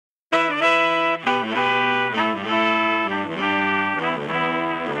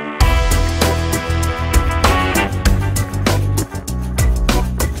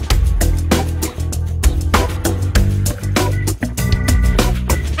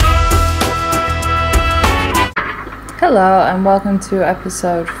Hello and welcome to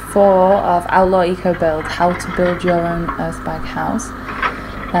episode 4 of Outlaw Eco Build, how to build your own earthbag house.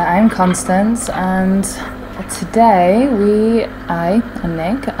 I'm Constance, and today I and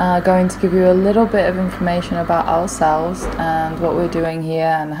Nick are going to give you a little bit of information about ourselves and what we're doing here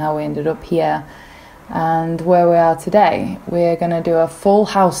and how we ended up here and where we are today. We're going to do a full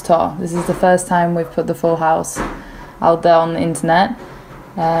house tour. This is the first time we've put the full house out there on the internet.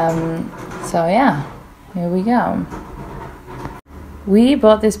 So yeah, here we go. We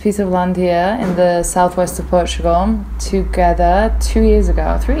bought this piece of land here in the southwest of Portugal together 3 years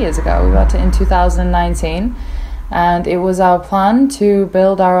ago. We bought it in 2019, and it was our plan to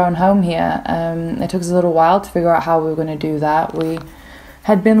build our own home here. It took us a little while to figure out how we were going to do that. We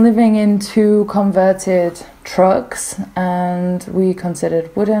had been living in 2 converted trucks, and we considered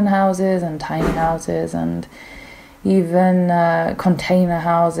wooden houses and tiny houses and even container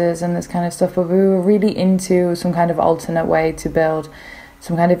houses and this kind of stuff, but we were really into some kind of alternate way to build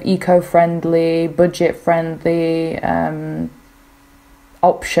some kind of eco-friendly, budget-friendly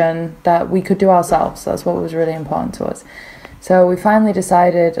option that we could do ourselves. That's what was really important to us. So we finally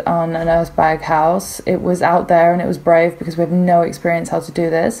decided on an earthbag house. It was out there and it was brave because we have no experience how to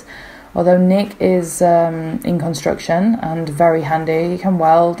do this. Although Nick is in construction and very handy, he can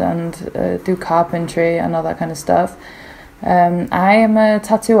weld and do carpentry and all that kind of stuff. I am a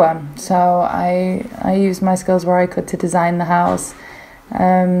tattooer, so I used my skills where I could to design the house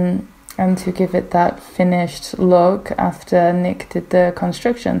and to give it that finished look after Nick did the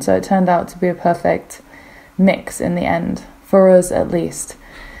construction. So it turned out to be a perfect mix in the end, for us at least.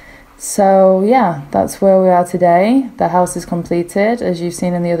 So yeah, that's where we are today. The house is completed. As you've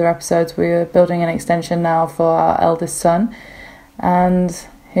seen in the other episodes, we're building an extension now for our eldest son. And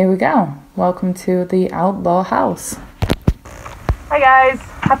here we go. Welcome to the Outlaw house. Hi guys,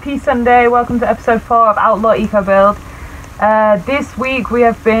 happy Sunday. Welcome to episode 4 of Outlaw Eco Build. This week we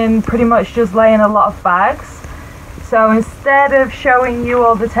have been pretty much just laying a lot of bags. So instead of showing you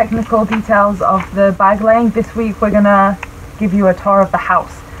all the technical details of the bag laying, this week we're gonna give you a tour of the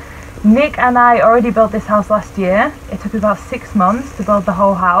house. Nick and I already built this house last year. It took about 6 months to build the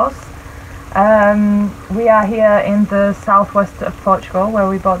whole house. We are here in the southwest of Portugal where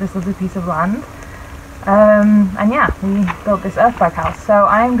we bought this little piece of land. And yeah, we built this earthbag house. So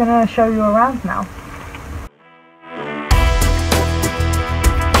I'm going to show you around now.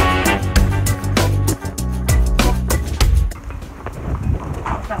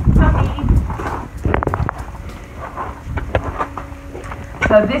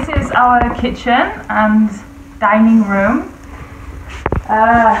 So this is our kitchen and dining room.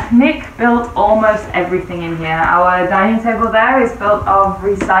 Nick built almost everything in here. Our dining table there is built of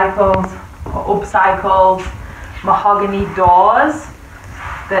recycled or upcycled mahogany doors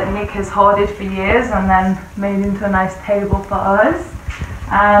that Nick has hoarded for years and then made into a nice table for us.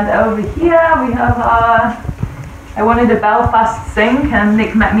 And over here we have I wanted a Belfast sink, and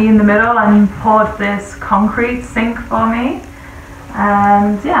Nick met me in the middle and poured this concrete sink for me.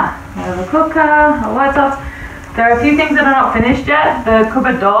 And yeah, we have a cooker, a worktop. There are a few things that are not finished yet. The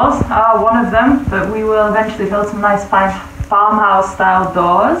cupboard doors are one of them, but we will eventually build some nice fine farmhouse style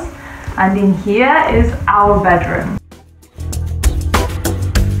doors. And in here is our bedroom.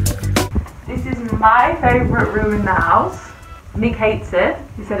 This is my favourite room in the house. Nick hates it.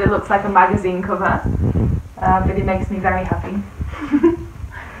 He said it looks like a magazine cover, but it makes me very happy.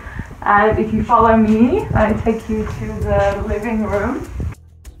 And if you follow me, I take you to the living room.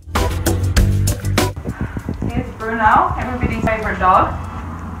 Here's Bruno, everybody's favourite dog.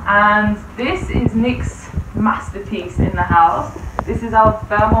 And this is Nick's masterpiece in the house. This is our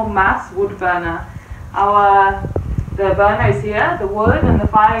thermal mass wood burner. The burner is here, the wood and the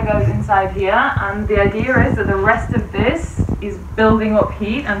fire goes inside here. And the idea is that the rest of this is building up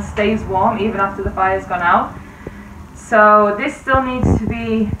heat and stays warm even after the fire's gone out. So this still needs to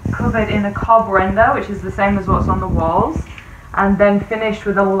be covered in a cob render, which is the same as what's on the walls, and then finished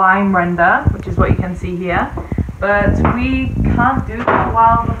with a lime render, which is what you can see here. But we can't do that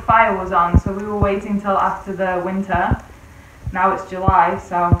while the fire was on, so we were waiting till after the winter. Now it's July,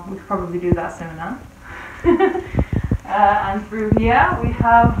 so we could probably do that sooner. And through here we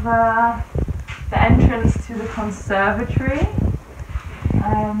have the entrance to the conservatory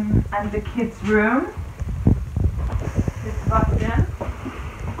and the kids' room. Sebastian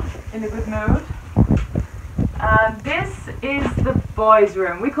in a good mood. And this is the boys'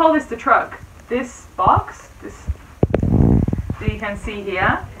 room. We call this the truck. This box, that you can see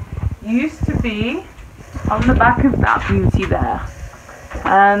here, used to be on the back of that beauty there.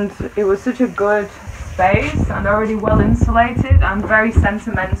 And it was such a good space and already well insulated and very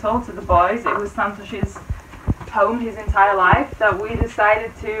sentimental to the boys. It was Santosh's home his entire life that we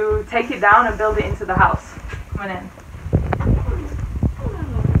decided to take it down and build it into the house. Come on in.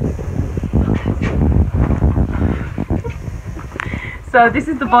 So this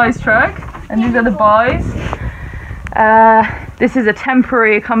is the boys' truck, and these are the boys. This is a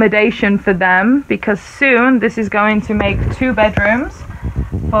temporary accommodation for them because soon this is going to make 2 bedrooms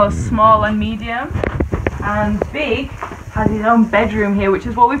for small and medium, and Big has his own bedroom here, which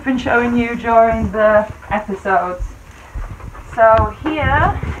is what we've been showing you during the episodes. So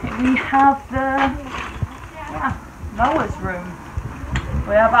here we have the Noah's room.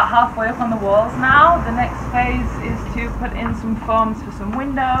 We're about halfway up on the walls now. The next phase is to put in some forms for some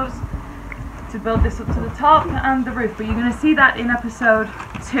windows to build this up to the top and the roof, but you're going to see that in episode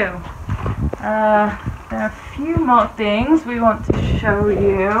 2. There are a few more things we want to show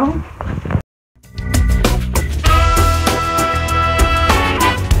you.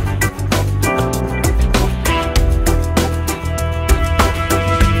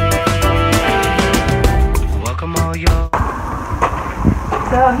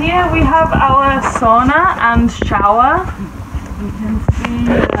 So here we have our sauna and shower. You can see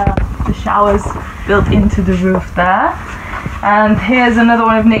the showers built into the roof there. And here's another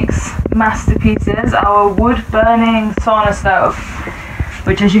one of Nick's masterpieces, our wood-burning sauna stove,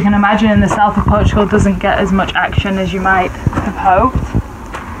 which, as you can imagine, in the south of Portugal doesn't get as much action as you might have hoped.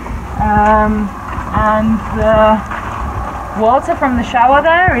 And the water from the shower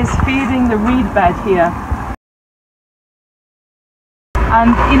there is feeding the reed bed here.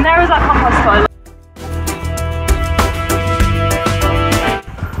 And in there is our compost toilet.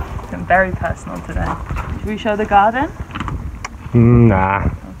 It's very personal today. Should we show the garden? Nah.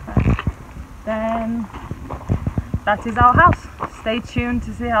 Okay. Then that is our house. Stay tuned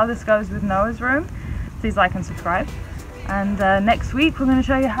to see how this goes with Noah's room. Please like and subscribe. And next week we're going to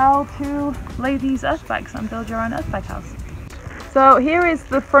show you how to lay these earth bags and build your own earth bag house. So here is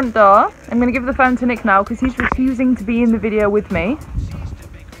the front door. I'm going to give the phone to Nick now because he's refusing to be in the video with me.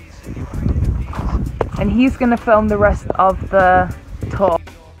 And he's going to film the rest of the